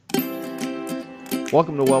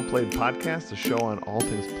Welcome to Well Played Podcast, a show on all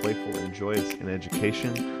things playful and joyous in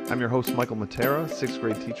education. I'm your host, Michael Matera, 6th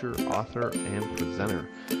grade teacher, author, and presenter.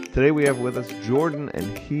 Today we have with us Jordan,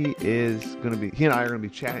 and he and I are going to be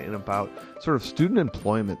chatting about sort of student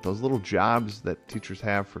employment, those little jobs that teachers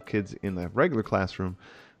have for kids in the regular classroom.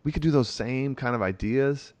 We could do those same kind of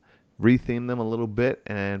ideas, retheme them a little bit,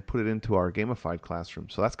 and put it into our gamified classroom.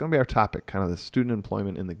 So that's going to be our topic, kind of the student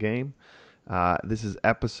employment in the game. This is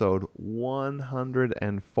episode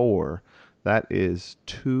 104. That is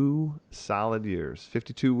 2 solid years,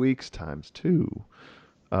 52 weeks times 2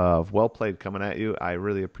 of Well Played coming at you. I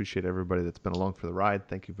really appreciate everybody that's been along for the ride.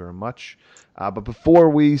 Thank you very much. But before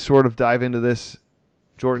we sort of dive into this,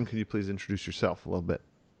 Jordan, could you please introduce yourself a little bit?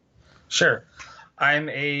 Sure. I'm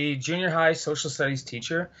a junior high social studies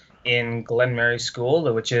teacher in Glen Mary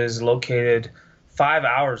School, which is located 5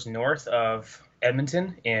 hours north of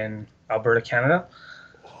Edmonton in Alberta, Canada.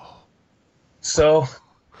 So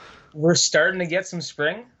we're starting to get some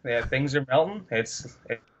spring. Yeah, things are melting. It's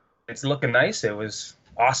looking nice. It was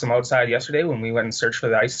awesome outside yesterday when we went and searched for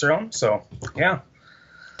the ice throne. So yeah.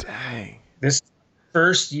 Dang. This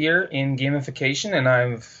first year in gamification, and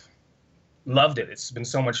I've loved it. It's been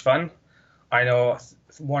so much fun. I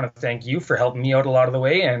want to thank you for helping me out a lot of the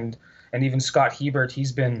way, and even Scott Hebert.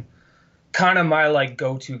 He's been kind of my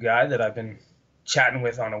go-to guy that I've been chatting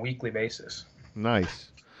with on a weekly basis. Nice.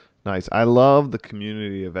 I love the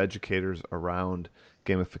community of educators around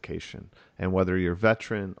gamification, and whether you're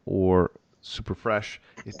veteran or super fresh,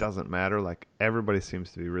 it doesn't matter. Everybody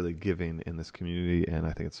seems to be really giving in this community, and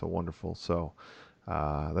I think it's so wonderful. So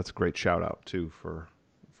that's a great shout out too for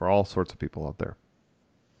all sorts of people out there.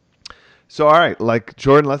 So all right,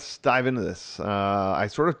 Jordan, let's dive into this. I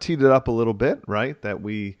sort of teed it up a little bit, right? That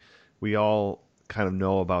we all kind of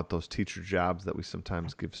know about those teacher jobs that we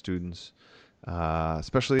sometimes give students,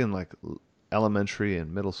 especially in elementary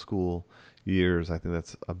and middle school years. I think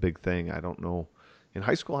that's a big thing. I don't know in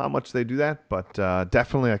high school how much they do that, but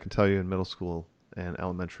definitely I can tell you in middle school and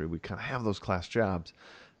elementary we kind of have those class jobs,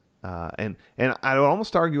 and I would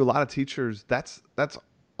almost argue a lot of teachers that's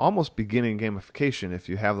almost beginning gamification if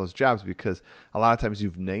you have those jobs, because a lot of times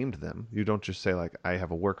you've named them. You don't just say I have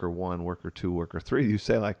a worker 1, worker 2, worker 3. You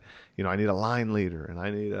say I need a line leader, and I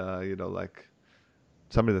need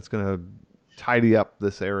somebody that's going to tidy up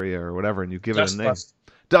this area or whatever, and you give it a name.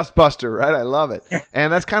 Dustbuster, right? I love it.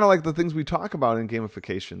 And that's kind of the things we talk about in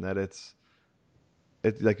gamification, that it's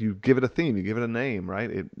you give it a theme, you give it a name,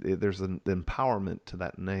 right? There's an empowerment to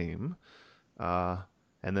that name.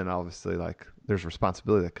 And then obviously there's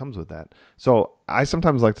responsibility that comes with that. So I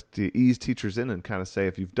sometimes like to ease teachers in and kind of say,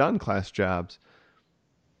 if you've done class jobs,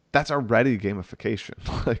 that's already gamification.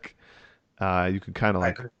 You can kind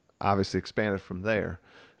of obviously expand it from there.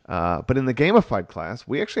 But in the gamified class,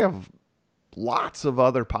 we actually have lots of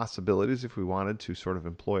other possibilities if we wanted to sort of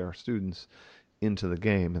employ our students into the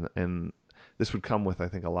game. And this would come with, I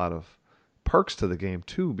think, a lot of perks to the game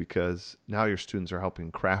too, because now your students are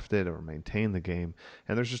helping craft it or maintain the game,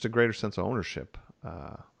 and there's just a greater sense of ownership.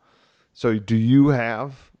 So do you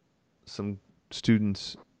have some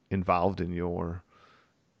students involved in your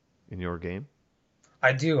game?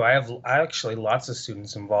 I do. I have actually lots of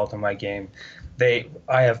students involved in my game.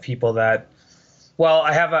 I have people that,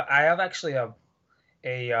 I have actually a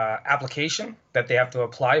application that they have to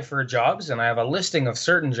apply for jobs, and I have a listing of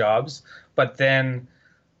certain jobs, but then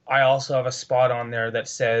I also have a spot on there that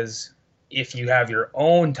says if you have your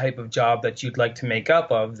own type of job that you'd like to make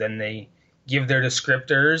up of, then they give their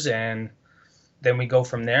descriptors, and then we go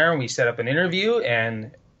from there and we set up an interview,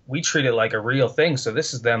 and we treat it like a real thing. So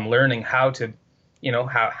this is them learning how to,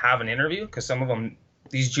 have an interview, because some of them,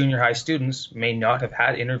 these junior high students, may not have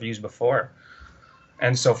had interviews before.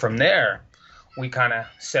 And so from there, we kind of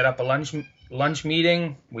set up a lunch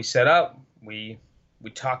meeting. We set up, we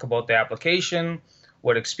talk about the application,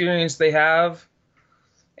 what experience they have,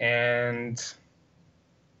 and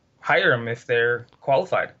hire them if they're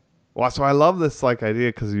qualified. Well, so I love this idea,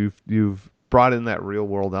 because you've brought in that real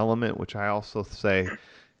world element, which I also say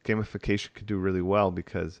gamification could do really well,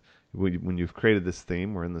 because when you've created this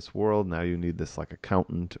theme, we're in this world, now you need this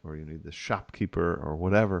accountant, or you need this shopkeeper or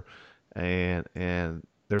whatever, and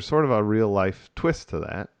there's sort of a real life twist to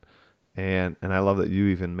that. And I love that you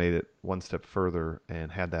even made it one step further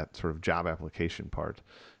and had that sort of job application part,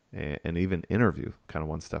 and even interview kind of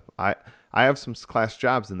one step. I have some class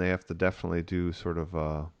jobs, and they have to definitely do sort of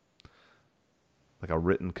a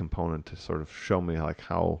written component to sort of show me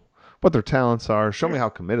what their talents are, show me how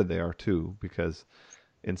committed they are too, because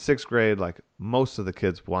in 6th grade, most of the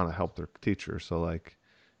kids want to help their teacher. So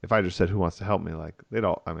if I just said, who wants to help me, they'd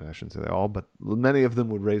all, I shouldn't say they all, but many of them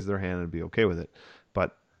would raise their hand and be okay with it.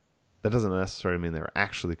 that doesn't necessarily mean they're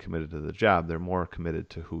actually committed to the job. They're more committed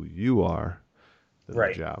to who you are than the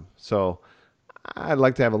Right. job. So I'd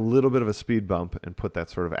like to have a little bit of a speed bump and put that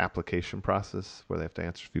sort of application process where they have to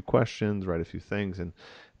answer a few questions, write a few things, and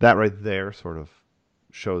that right there sort of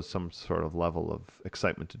shows some sort of level of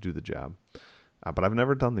excitement to do the job. But I've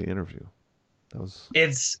never done the interview. That was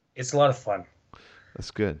It's a lot of fun.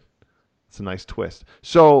 that's good. It's a nice twist.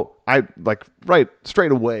 So I like right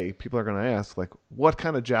straight away, people are going to ask like, what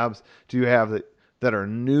kind of jobs do you have that are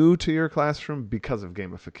new to your classroom because of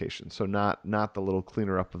gamification? So not the little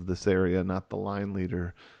cleaner up of this area, not the line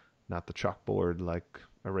leader, not the chalkboard like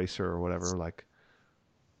eraser or whatever. Like,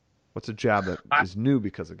 what's a job that I, is new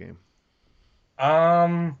because of game?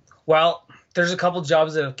 well, there's a couple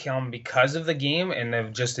jobs that have come because of the game and they're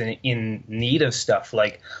just in need of stuff.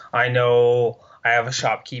 Like I know I have a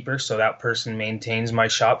shopkeeper, so that person maintains my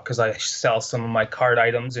shop because I sell some of my card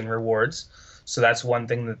items and rewards. So that's one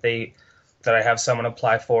thing that I have someone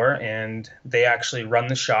apply for, and they actually run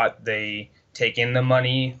the shop. They take in the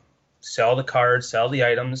money, sell the cards, sell the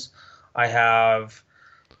items. I have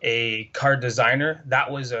a card designer.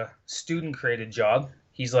 That was a student created job.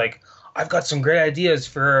 He's like, I've got some great ideas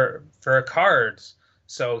for cards.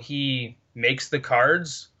 So he makes the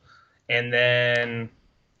cards and then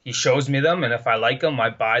he shows me them, and if I like them, I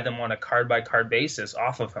buy them on a card by card basis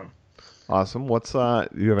off of him. Awesome. What's do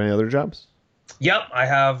you have any other jobs? Yep, I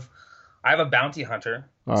have a bounty hunter.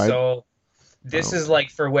 All right. So this Oh, is like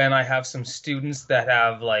for when I have some students that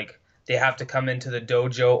have like they have to come into the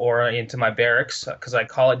dojo or into my barracks because I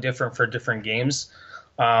call it different for different games.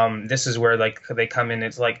 This is where like they come in.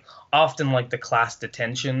 It's like often like the class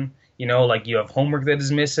detention. Like you have homework that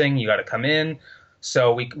is missing. You got to come in.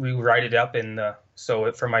 So we write it up in the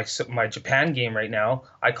so for my Japan game right now,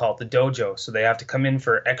 I call it the dojo. So they have to come in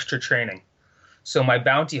for extra training. So my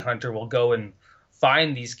bounty hunter will go and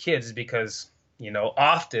find these kids because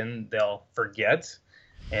often they'll forget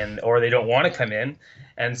and or they don't want to come in,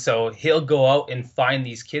 and so he'll go out and find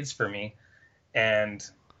these kids for me, and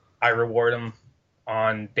I reward him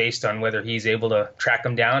on based on whether he's able to track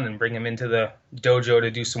them down and bring them into the dojo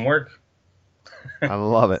to do some work. I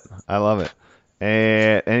love it. I love it.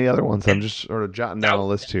 And any other ones? I'm And just sort of jotting down that a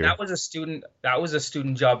list here. that was a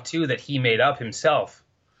student job too that he made up himself.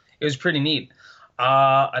 It was pretty neat.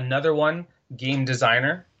 Another one, game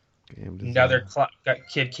designer. Game Another design.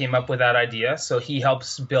 kid came up with that idea, so he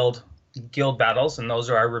helps build guild battles, and those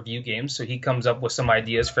are our review games. So he comes up with some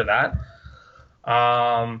ideas for that.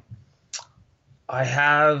 Um, I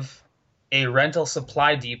have a rental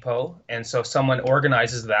supply depot, and so someone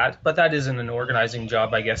organizes that, but that isn't an organizing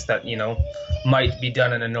job, I guess, that might be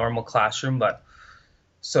done in a normal classroom. But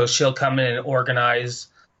so she'll come in and organize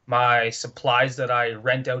my supplies that I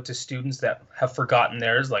rent out to students that have forgotten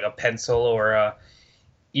theirs, like a pencil or a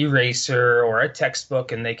eraser or a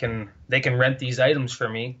textbook, and they can rent these items for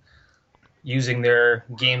me using their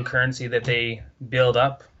game currency that they build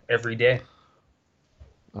up every day.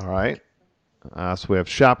 All right. So we have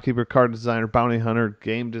shopkeeper, card designer, bounty hunter,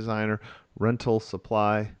 game designer, rental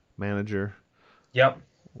supply manager. Yep.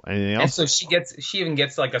 Anything And else? so she even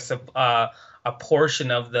gets like a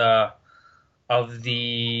portion of the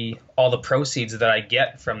all the proceeds that I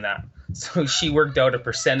get from that. So she worked out a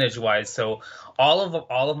percentage wise. So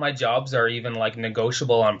all of my jobs are even like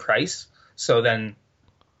negotiable on price. So then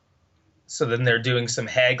they're doing some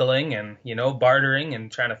haggling and bartering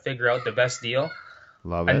and trying to figure out the best deal.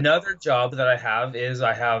 Love it. Another job that I have is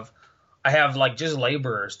I have like just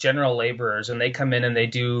laborers, general laborers, and they come in and they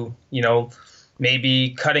do,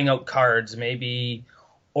 maybe cutting out cards, maybe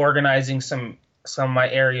organizing some of my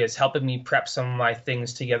areas, helping me prep some of my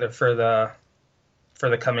things together for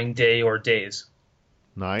the coming day or days.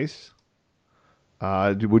 Nice.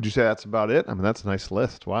 Would you say that's about it? I mean, that's a nice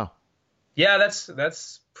list. Wow. Yeah,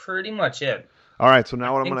 that's pretty much it. All right. So I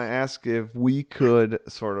now what I'm think going to ask if we could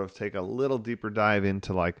sort of take a little deeper dive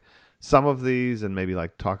into like some of these and maybe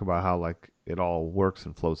like talk about how like it all works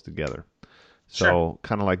and flows together. sure. So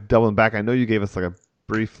kind of like doubling back. I know you gave us like a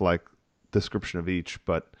brief like description of each,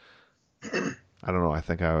 but I don't know. I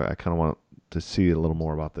think I kind of want to see a little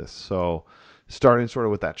more about this. So, starting sort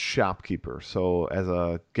of with that shopkeeper. So, as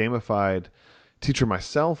a gamified teacher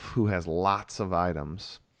myself who has lots of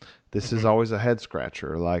items, this is hmm always a head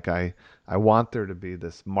scratcher. Like, I want there to be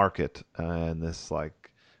this market and this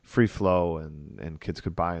like free flow and kids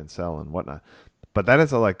could buy and sell and whatnot. But that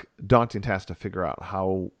is a like daunting task to figure out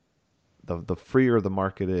how the freer the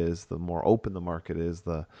market is, the more open the market is,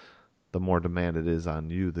 the more demand it is on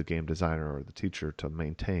you, the game designer or the teacher, to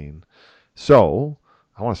maintain. So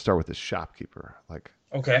I want to start with the shopkeeper. Like,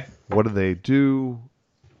 Okay. what do they do?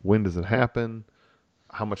 When does it happen?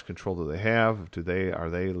 how much control do they have? Are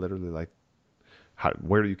they literally like,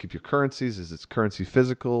 where do you keep your currencies? Is it currency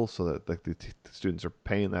physical so that like the students are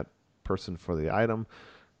paying that person for the item?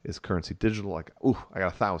 Is currency digital? Like, ooh, I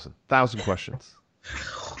got a thousand questions.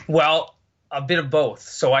 Well, a bit of both.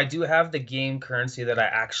 So I do have the game currency that I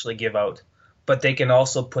actually give out, but they can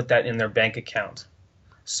also put that in their bank account.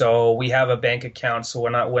 So we have a bank account. So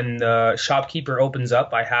when the shopkeeper opens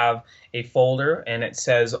up, I have a folder and it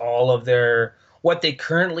says all of their what they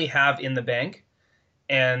currently have in the bank,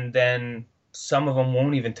 and then some of them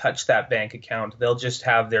won't even touch that bank account. They'll just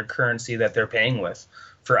have their currency that they're paying with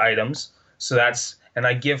for items. So that's and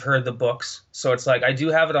I give her the books. So it's like I do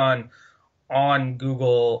have it on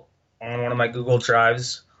Google on one of my Google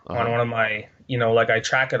Drives Uh on huh. one of my like I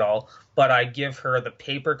track it all, but I give her the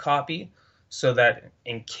paper copy so that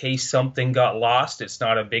in case something got lost, it's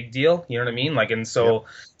not a big deal. You know what I mean? Like, and Yep. so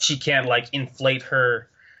she can't like inflate her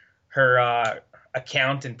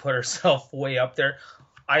account and put herself way up there.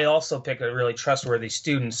 I also pick a really trustworthy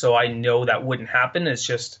student, so I know that wouldn't happen. It's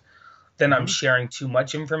just then I'm Hmm. sharing too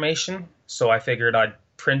much information, so I figured I'd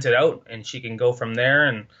print it out and she can go from there,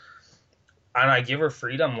 and I give her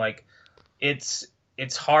freedom. Like it's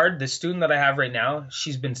it's hard. The student that I have right now,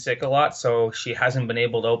 she's been sick a lot, so she hasn't been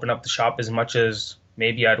able to open up the shop as much as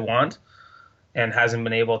maybe I'd want, and hasn't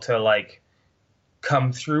been able to like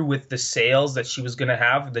come through with the sales that she was gonna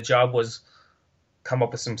have. The job was come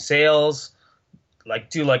up with some sales, like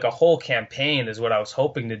do like a whole campaign is what I was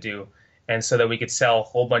hoping to do, and so that we could sell a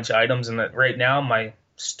whole bunch of items. And that right now my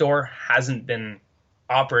store hasn't been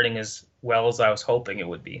operating as well as I was hoping it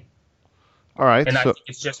would be. All right. And I So think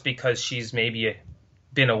it's just because she's maybe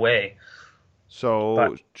been away.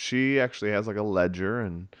 But so she actually has like a ledger,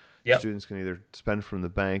 and yep, students can either spend from the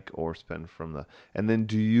bank or spend from the. And then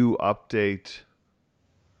do you update?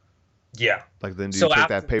 yeah. Like then do you So take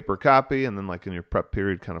that after, paper copy and then like in your prep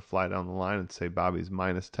period kind of fly down the line and say Bobby's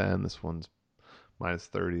 -10, this one's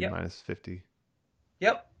 -30, yep, -50.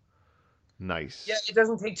 yep. Yeah, Nice. it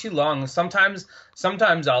doesn't take too long. Sometimes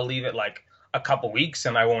I'll leave it like a couple weeks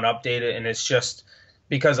and I won't update it, and it's just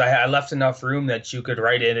because I left enough room that you could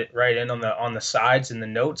write in on the sides and the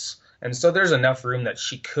notes, and so there's enough room that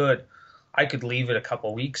I could leave it a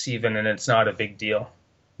couple weeks even, and it's not a big deal.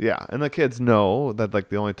 Yeah, and the kids know that like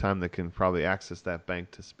the only time they can probably access that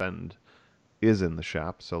bank to spend is in the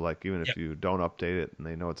shop. So like even if Yep, you don't update it and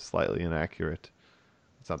they know it's slightly inaccurate,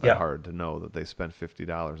 it's not that yep, hard to know that they spent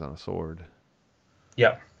 $50 on a sword.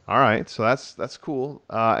 yep. All right, so that's cool.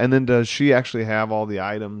 And then does she actually have all the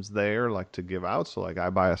items there like to give out? So like I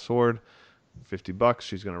buy a sword, $50,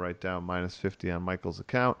 she's gonna write down -50 on Michael's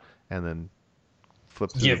account, and then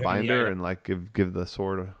flip through the Give him the binder item. and like give the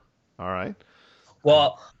sword. All right. I,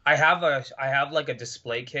 Well, I have like a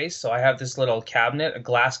display case, so I have this little cabinet, a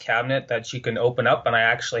glass cabinet that you can open up, and I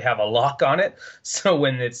actually have a lock on it, so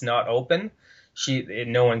when it's not open,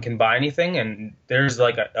 no one can buy anything, and there's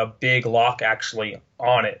like a big lock actually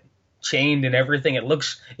on it, chained and everything. It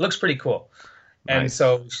looks pretty cool, and nice.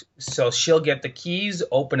 so she'll get the keys,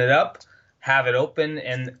 open it up, have it open,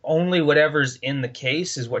 and only whatever's in the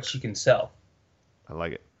case is what she can sell. I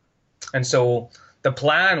like it. And so the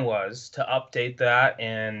plan was to update that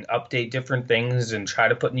and update different things and try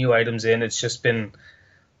to put new items in.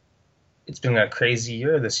 It's been a crazy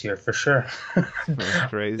year this year for sure. That's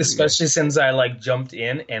crazy. Especially since I like jumped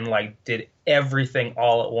in and like did everything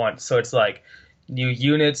all at once. So it's like new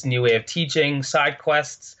units, new way of teaching, side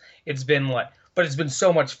quests. But it's been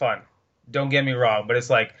so much fun. Don't get me wrong, but it's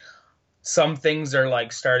like some things are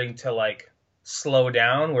like starting to like slow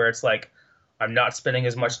down where it's like I'm not spending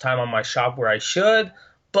as much time on my shop where I should,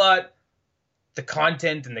 but the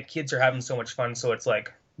content and the kids are having so much fun, so it's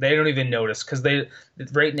like they don't even notice because they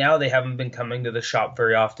right now they haven't been coming to the shop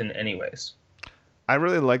very often anyways. I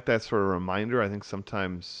really like that sort of reminder. I think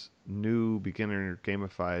sometimes new beginner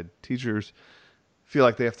gamified teachers feel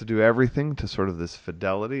like they have to do everything to sort of this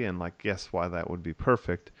fidelity, and like yes, why that would be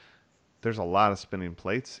perfect. There's a lot of spinning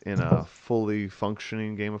plates in a fully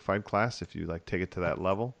functioning gamified class if you like take it to that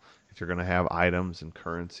level. If you're going to have items and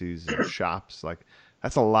currencies and shops, like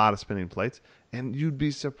that's a lot of spinning plates, and you'd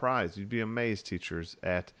be surprised, you'd be amazed, teachers,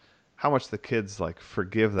 at how much the kids like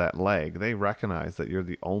forgive that leg. They recognize that you're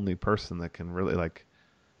the only person that can really like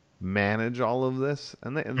manage all of this,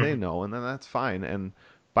 and they Mhm. know, and then that's fine. And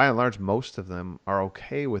by and large, most of them are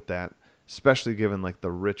okay with that, especially given like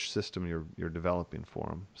the rich system you're developing for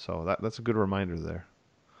them. So that's a good reminder there.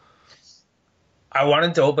 I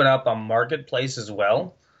wanted to open up a marketplace as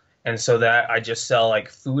well, and so that I just sell like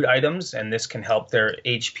food items, and this can help their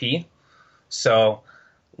HP. So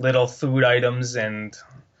little food items and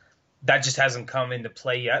that just hasn't come into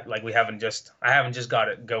play yet. Like I haven't just got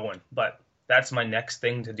it going, but that's my next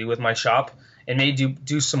thing to do with my shop, and maybe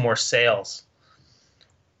do some more sales.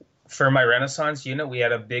 For my Renaissance unit, we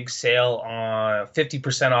had a big sale on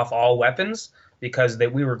 50% off all weapons because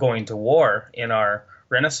we were going to war in our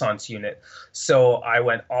Renaissance unit. So I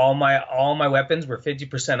went all my weapons were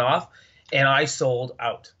 50% off, and I sold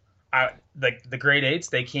out. The grade eights,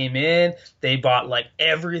 they came in, they bought like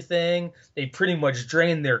everything. They pretty much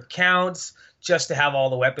drained their accounts just to have all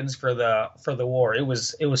the weapons for the war. It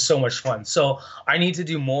was so much fun. So I need to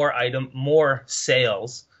do more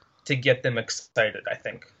sales to get them excited, I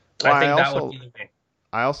think. Well, I think that would be the way.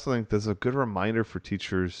 I also think there's a good reminder for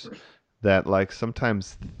teachers that like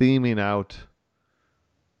sometimes theming out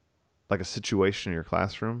like a situation in your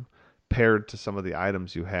classroom paired to some of the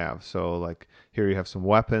items you have. So like here you have some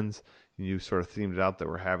weapons, and you sort of themed it out that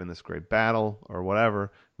we're having this great battle or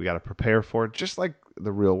whatever. We got to prepare for it, just like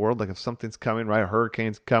the real world. Like if something's coming, right, a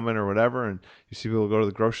hurricane's coming or whatever, and you see people go to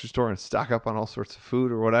the grocery store and stock up on all sorts of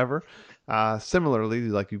food or whatever. Similarly,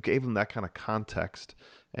 like you gave them that kind of context,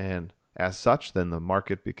 and as such, then the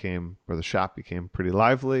market became, or the shop became pretty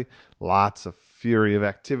lively. Lots of fury of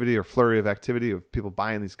activity or flurry of activity of people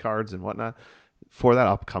buying these cards and whatnot for that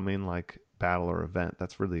upcoming like battle or event.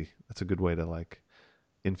 That's a good way to like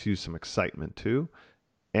infuse some excitement too,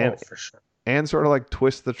 and Oh, for sure. sort of like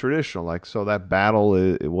twist the traditional. Like so that battle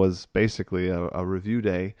it was basically a review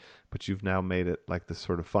day, but you've now made it like this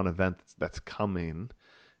sort of fun event that's coming.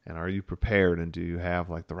 And are you prepared? And do you have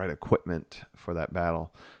like the right equipment for that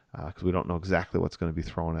battle? Because we don't know exactly what's going to be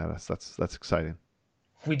thrown at us. That's exciting.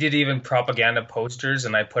 We did even propaganda posters,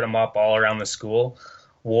 and I put them up all around the school.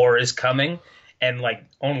 War is coming, and like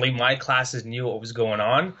only my classes knew what was going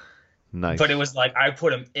on. But it Nice. was like I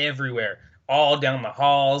put them everywhere, all down the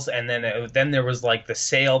halls, and then there was like the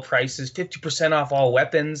sale prices, 50% off all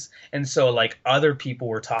weapons, and so like other people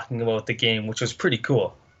were talking about the game, which was pretty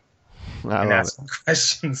cool, I and love it. asking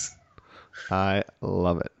questions. I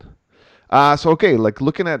love it. So okay, like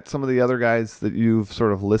looking at some of the other guys that you've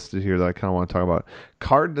sort of listed here that I kind of want to talk about.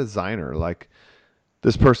 Card designer, like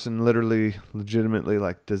this person literally, legitimately,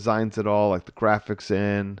 like designs it all, like the graphics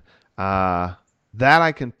in. Uh, that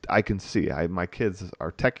I can see. My kids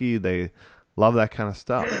are techie. They love that kind of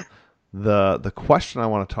stuff. The question I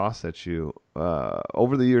want to toss at you.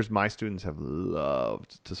 Over the years, my students have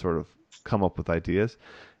loved to sort of come up with ideas,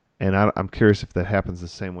 and I'm curious if that happens the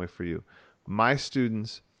same way for you. My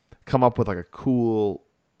students come up with like a cool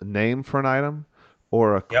name for an item,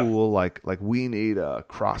 or a Yep. cool like we need a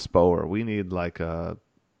crossbow, or we need like a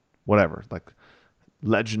whatever, like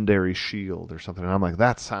legendary shield or something. And I'm like,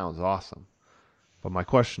 that sounds awesome. But my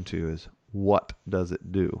question to you is, what does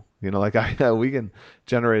it do? You know, like we can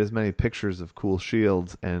generate as many pictures of cool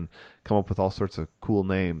shields and come up with all sorts of cool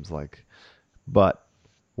names, like, but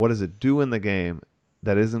what does it do in the game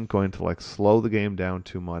that isn't going to like slow the game down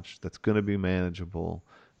too much? That's going to be manageable,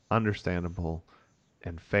 understandable,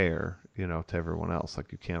 and fair, you know, to everyone else.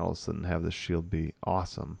 Like you can't all of a sudden have this shield be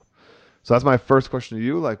awesome. So that's my first question to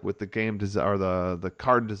you. Like with the game or the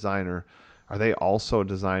card designer, are they also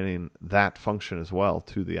designing that function as well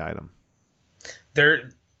to the item? They're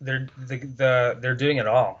doing it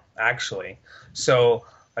all actually. So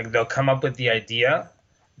like they'll come up with the idea,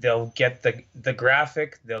 they'll get the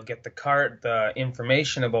graphic, they'll get the card, the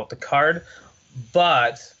information about the card,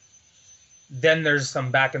 but then there's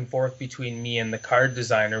some back and forth between me and the card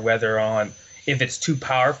designer whether on if it's too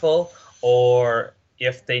powerful or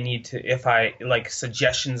if they need to if I like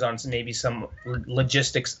suggestions on maybe some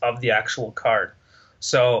logistics of the actual card.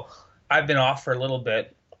 So I've been off for a little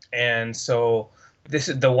bit, and so this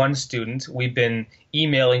is the one student we've been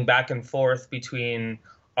emailing back and forth between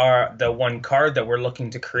our the one card that we're looking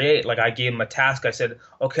to create. Like I gave him a task. I said,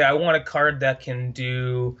 okay, I want a card that can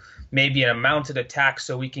do maybe a mounted attack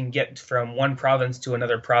so we can get from one province to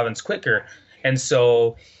another province quicker. And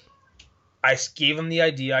so I gave him the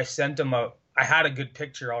idea. I had a good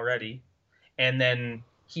picture already, and then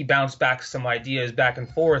he bounced back some ideas back and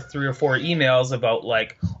forth, 3 or 4 emails about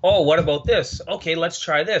like, oh, what about this? Okay, let's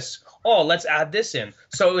try this. Oh, let's add this in.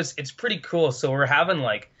 So it's pretty cool. So we're having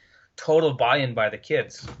like total buy-in by the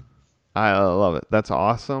kids. I love it. That's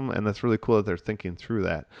awesome, and that's really cool that they're thinking through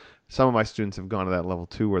that. Some of my students have gone to that level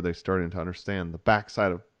too, where they're starting to understand the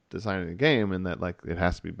backside of designing a game, and that like it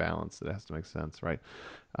has to be balanced, it has to make sense, right?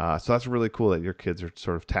 So that's really cool that your kids are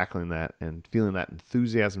sort of tackling that and feeling that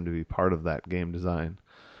enthusiasm to be part of that game design.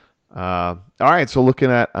 All right, so looking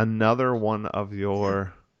at another one of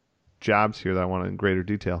your jobs here that I want in greater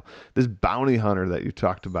detail, this bounty hunter that you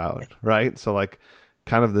talked about, right? So like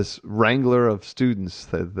kind of this wrangler of students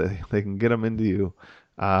that they can get them into you.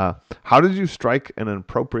 Uh, how did you strike an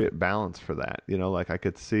appropriate balance for that? You know, like I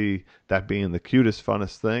could see that being the cutest,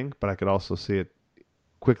 funnest thing, but I could also see it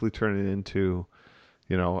quickly turning into,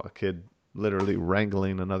 you know, a kid literally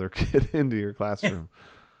wrangling another kid into your classroom.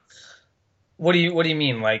 What do you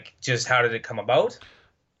mean? Like, just how did it come about?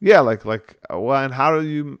 Yeah, well, and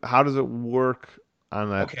how does it work on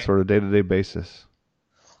that Okay. sort of day to day basis?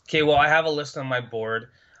 Okay, well, I have a list on my board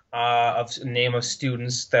of name of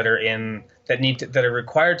students that are in that are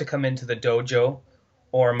required to come into the dojo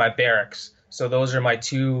or my barracks. So those are my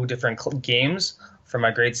two different games for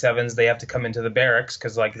my grade sevens. They have to come into the barracks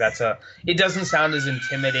because like that's a. It doesn't sound as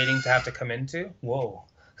intimidating to have to come into. Whoa.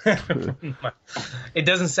 It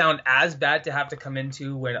doesn't sound as bad to have to come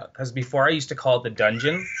into when because before I used to call it the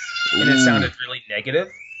dungeon and it Ooh, sounded really negative.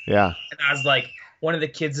 yeah, And I was like, one of the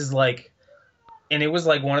kids is like, and it was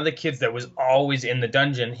like one of the kids that was always in the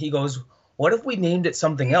dungeon. He goes, "What if we named it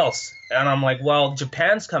something else?" And I'm like, "Well,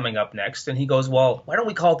 Japan's coming up next." And he goes, "Well, why don't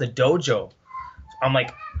we call it the dojo?" I'm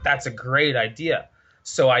like, "That's a great idea."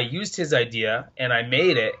 So I used his idea and I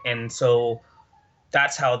made it, and so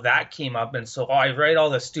that's how that came up. And so I write all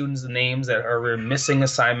the students' names that are missing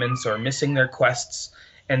assignments or missing their quests.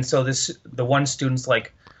 And so the one student's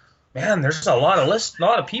like, "Man, there's a lot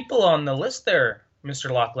of people on the list there, Mr.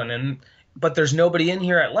 Lachlan, and but there's nobody in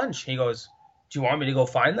here at lunch." He goes, "Do you want me to go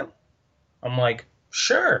find them?" I'm like,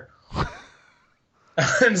 "Sure."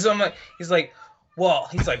 And so he's like,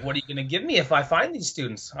 "What are you gonna give me if I find these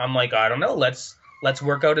students?" I'm like, "I don't know. Let's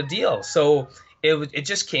work out a deal." So it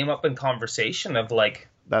just came up in conversation of like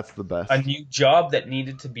that's the a best. new job that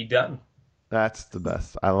needed to be done. That's the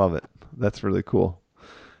best. I love it. That's really cool.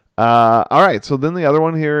 All right, so then the other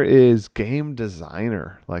one here is game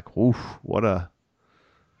designer. Like, oof, what a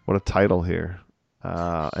title here.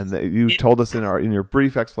 You It, told us in your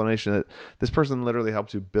brief explanation that this person literally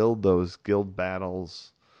helps you build those guild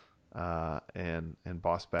battles and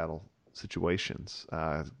boss battle situations.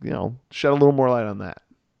 You know, shed a little more light on that.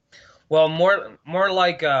 well, more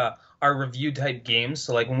like our review type games.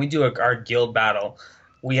 So like when we do our guild battle,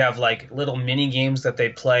 we have like little mini games that they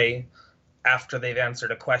play after they've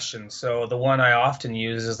answered a question. So the one I often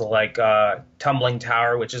use is like tumbling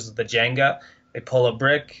tower, which is the Jenga. They pull a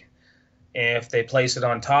brick, and if they place it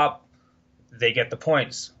on top, they get the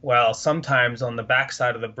points. Well, sometimes on the back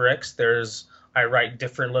side of the bricks, I write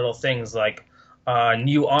different little things like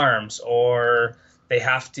new arms, or they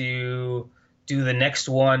have to do the next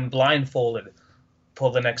one blindfolded,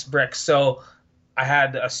 pull the next brick. So I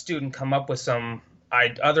had a student come up with some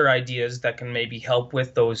other ideas that can maybe help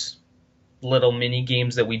with those little mini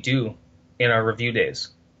games that we do in our review days.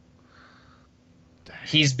 Dang.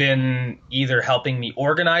 He's been either helping me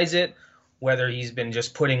organize it, whether he's been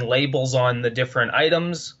just putting labels on the different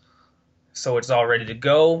items so it's all ready to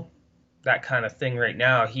go, that kind of thing right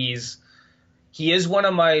now. He is one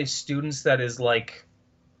of my students that is like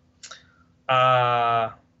uh,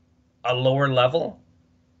 a lower level,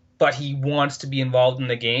 but he wants to be involved in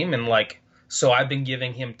the game and like so I've been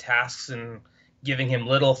giving him tasks and giving him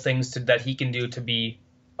little things that he can do to be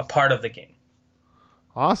a part of the game.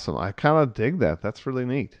 Awesome. I kind of dig that. That's really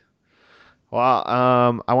neat. Well,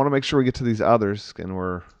 I want to make sure we get to these others, and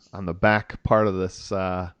we're on the back part of this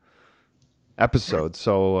episode,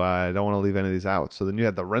 so I don't want to leave any of these out. So then you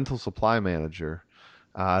had the rental supply manager.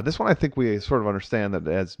 This one, I think we sort of understand that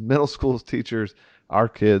as middle school teachers, our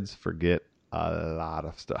kids forget a lot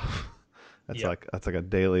of stuff. Yep. That's like a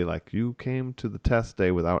daily like you came to the test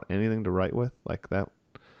day without anything to write with like that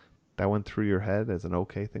went through your head as an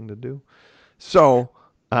okay thing to do. So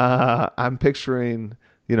I'm picturing,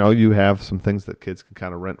 you know, you have some things that kids can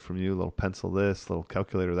kind of rent from you, a little pencil this, little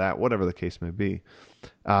calculator that, whatever the case may be.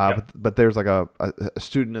 Yep. But there's like a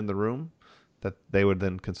student in the room that they would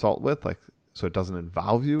then consult with, like, so it doesn't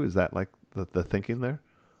involve you. Is that like the thinking there?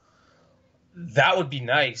 That would be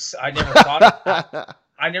nice. I never thought of that.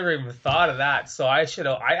 I never even thought of that. So I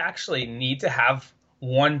actually need to have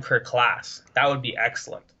one per class. That would be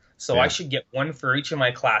excellent. So I Yeah. should get one for each of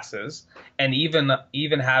my classes and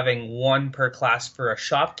even having one per class for a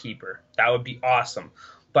shopkeeper. That would be awesome.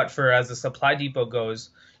 But for as the supply depot goes,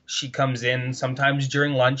 she comes in sometimes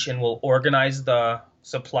during lunch and will organize the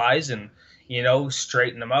supplies and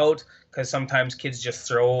straighten them out because sometimes kids just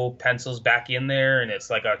throw pencils back in there and it's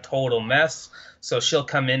like a total mess. So she'll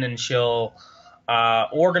come in and she'll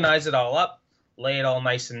organize it all up, lay it all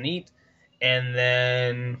nice and neat, and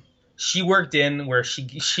then she worked in where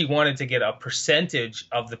she wanted to get a percentage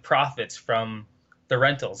of the profits from the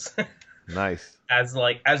rentals Nice.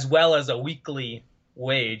 as well as a weekly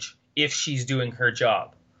wage if she's doing her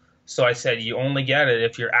job. So I said you only get it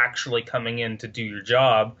if you're actually coming in to do your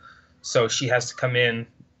job. so she has to come in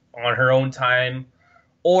on her own time.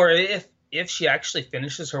 Or if she actually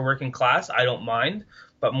finishes her work in class, I don't mind,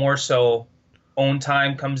 but more so own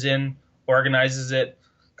time comes in, organizes it,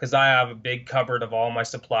 because I have a big cupboard of all my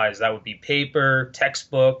supplies. That would be paper,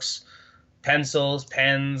 textbooks, pencils,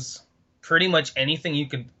 pens, pretty much anything you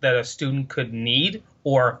could that a student could need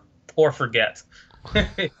or forget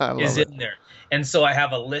I is love it. in there. And so I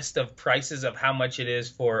have a list of prices of how much it is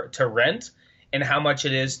for to rent and how much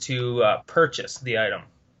it is to purchase the item.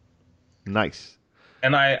 Nice.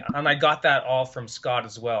 And I got that all from Scott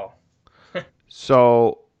as well.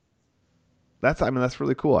 So that's, I mean, that's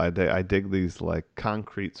really cool. I dig these like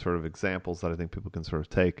concrete sort of examples that I think people can sort of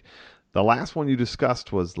take. The last one you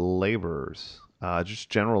discussed was laborers, just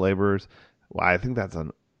general laborers. Well, I think that's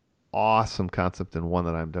an awesome concept and one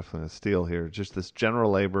that I'm definitely going to steal here. Just this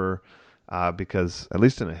general labor, because at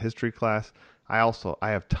least in a history class, I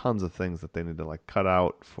have tons of things that they need to like cut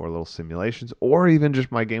out for little simulations, or even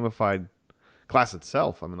just my gamified class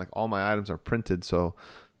itself. I mean, like all my items are printed, so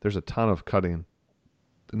there's a ton of cutting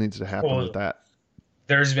that needs to happen with Well, that.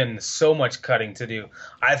 there's been so much cutting to do.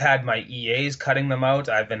 I've had my EAs cutting them out.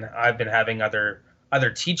 I've been having other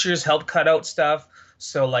teachers help cut out stuff.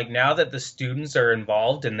 So like now that the students are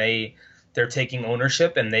involved and they're taking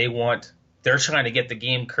ownership and they're trying to get the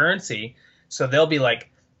game currency. So they'll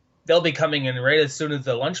be coming in right as soon as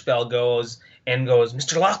the lunch bell goes,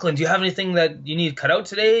 Mr. Lachlan, do you have anything that you need cut out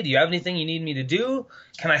today? Do you have anything you need me to do?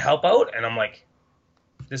 Can I help out? And I'm like,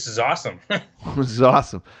 this is awesome. This is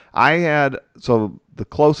awesome. I had so the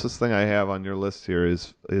closest thing I have on your list here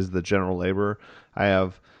is the general labor. I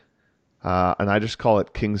have, and I just call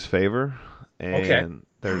it King's Favor, Okay. and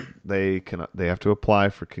they have to apply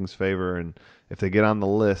for King's Favor, and if they get on the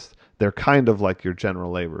list, they're kind of like your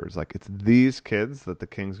general laborers. Like it's these kids that the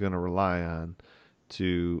king's going to rely on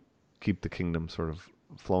to keep the kingdom sort of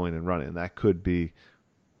flowing and running. And that could be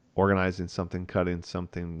organizing something, cutting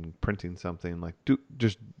something, printing something, like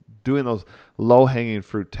just doing those low hanging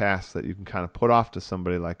fruit tasks that you can kind of put off to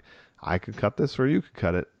somebody like, I could cut this or you could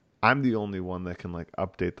cut it. I'm the only one that can like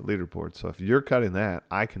update the leaderboard. So if you're cutting that,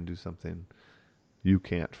 I can do something you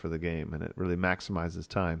can't for the game, and it really maximizes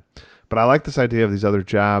time. But I like this idea of these other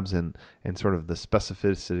jobs and sort of the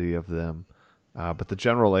specificity of them. But the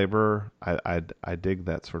general laborer, I dig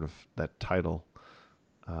that sort of that title,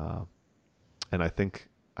 uh, and I think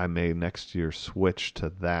I may next year switch to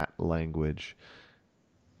that language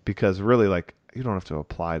because really like you don't have to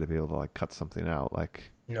apply to be able to like cut something out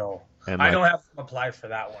like No, and I like don't have to apply for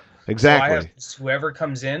that one. So I have exactly. whoever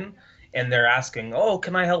comes in and they're asking, "Oh,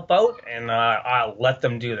 can I help out?" And I'll let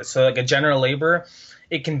them do this. So like a general labor,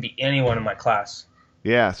 it can be anyone in my class.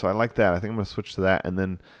 Yeah, so I like that. I think I'm gonna switch to that, and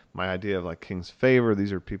then my idea of like King's Favor.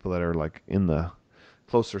 These are people that are like in the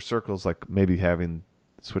closer circles, like maybe having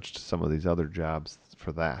switched to some of these other jobs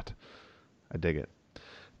for that. I dig it.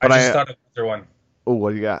 I But just thought of another one, oh,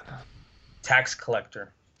 what do you got? tax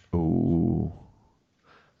collector. Ooh,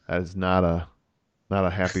 that is not a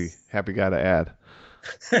happy guy to add.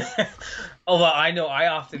 Although I know I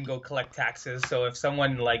often go collect taxes, so if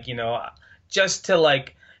someone like, just to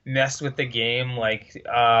like mess with the game, like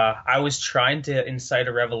I was trying to incite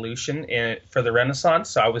a revolution for the Renaissance,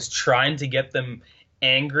 so I was trying to get them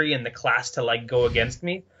angry in the class to like go against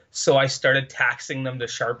me. So I started taxing them to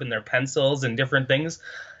sharpen their pencils and different things.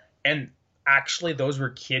 And actually those were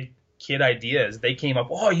kid ideas. They came up,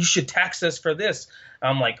 "Oh, you should tax us for this."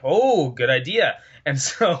 I'm like, "Oh, good idea." And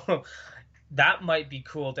so that might be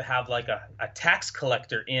cool to have like a tax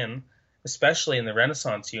collector in, especially in the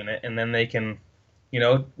Renaissance unit, and then they can,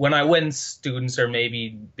 when students are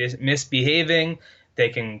maybe misbehaving, they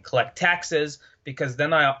can collect taxes because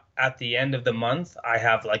then I at the end of the month I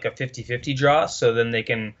have like a 50-50 draw, so then they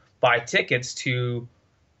can buy tickets to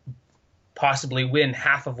possibly win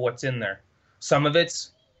half of what's in there. Some of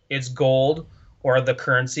it's gold or the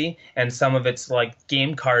currency, and some of it's like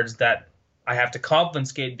game cards that I have to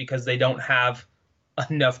confiscate because they don't have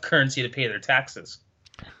enough currency to pay their taxes.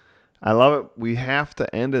 I love it. We have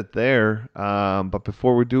to end it there. But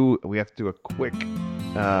before we do, we have to do a quick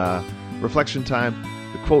uh, reflection time.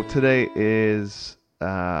 The quote today is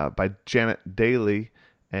by Janet Daly,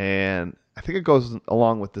 and I think it goes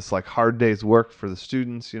along with this like hard day's work for the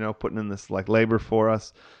students, putting in this like labor for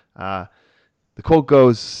us. Uh, the quote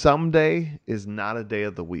goes, "Someday is not a day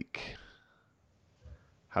of the week."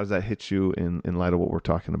 How does that hit you in light of what we're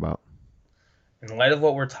talking about? In light of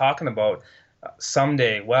what we're talking about,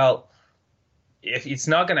 someday, well, if it's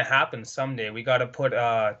not going to happen someday, we got to put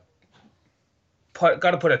a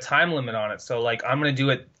time limit on it. So like I'm going to do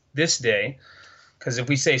it this day because if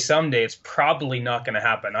we say someday, it's probably not going to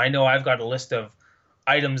happen. I know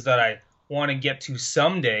items that I want to get to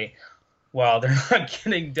someday. Well, they're not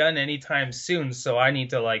getting done anytime soon, so I need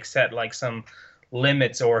to like set like some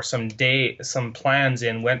limits or some plans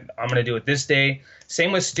in when I'm going to do it this day.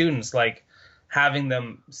 Same with students, like having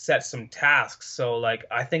them set some tasks. So like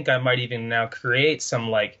I think I might even now create some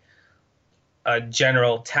like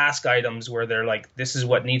general task items where they're like, this is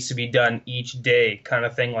what needs to be done each day kind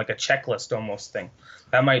of thing, like a checklist almost thing.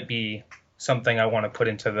 That might be something I want to put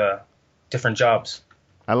into the different jobs.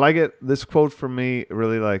 I like it. This quote from me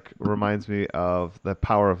really like reminds me of the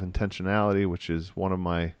power of intentionality, which is one of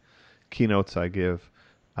my keynotes I give.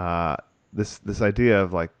 This idea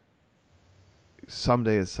of like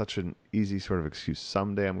someday is such an easy sort of excuse.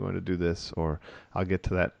 Someday I'm going to do this, or I'll get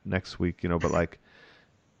to that next week, But like,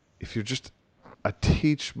 if you're just a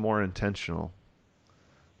teach more intentional,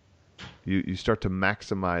 you start to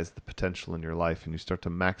maximize the potential in your life, and you start to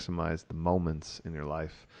maximize the moments in your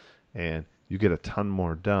life, and you get a ton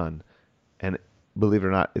more done. And believe it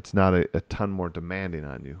or not, it's not a ton more demanding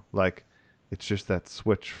on you. Like, it's just that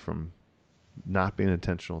switch from not being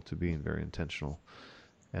intentional to being very intentional.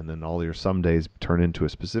 And then all your some days turn into a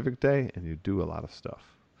specific day, and you do a lot of stuff.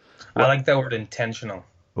 I like that word intentional.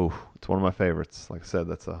 Oh, it's one of my favorites. Like I said,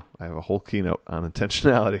 I have a whole keynote on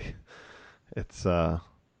intentionality.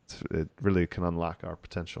 It really can unlock our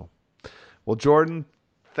potential. Well, Jordan,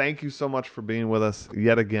 thank you so much for being with us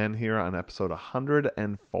yet again here on episode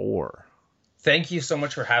 104. Thank you so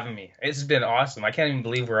much for having me. It's been awesome. I can't even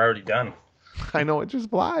believe we're already done. I know, it just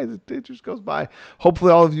flies. It just goes by.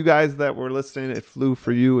 Hopefully all of you guys that were listening, it flew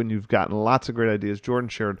for you and you've gotten lots of great ideas. Jordan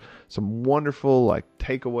shared some wonderful like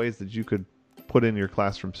takeaways that you could put in your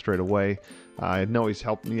classroom straight away. I know he's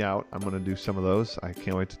helped me out. I'm going to do some of those. I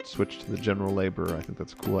can't wait to switch to the general labor. I think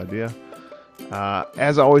that's a cool idea.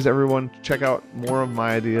 As always, everyone, check out more of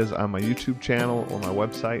my ideas on my YouTube channel or my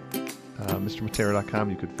website, mrmatera.com.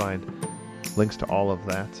 You could find links to all of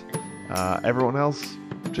that. Everyone else,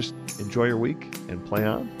 just enjoy your week and play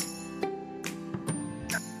on.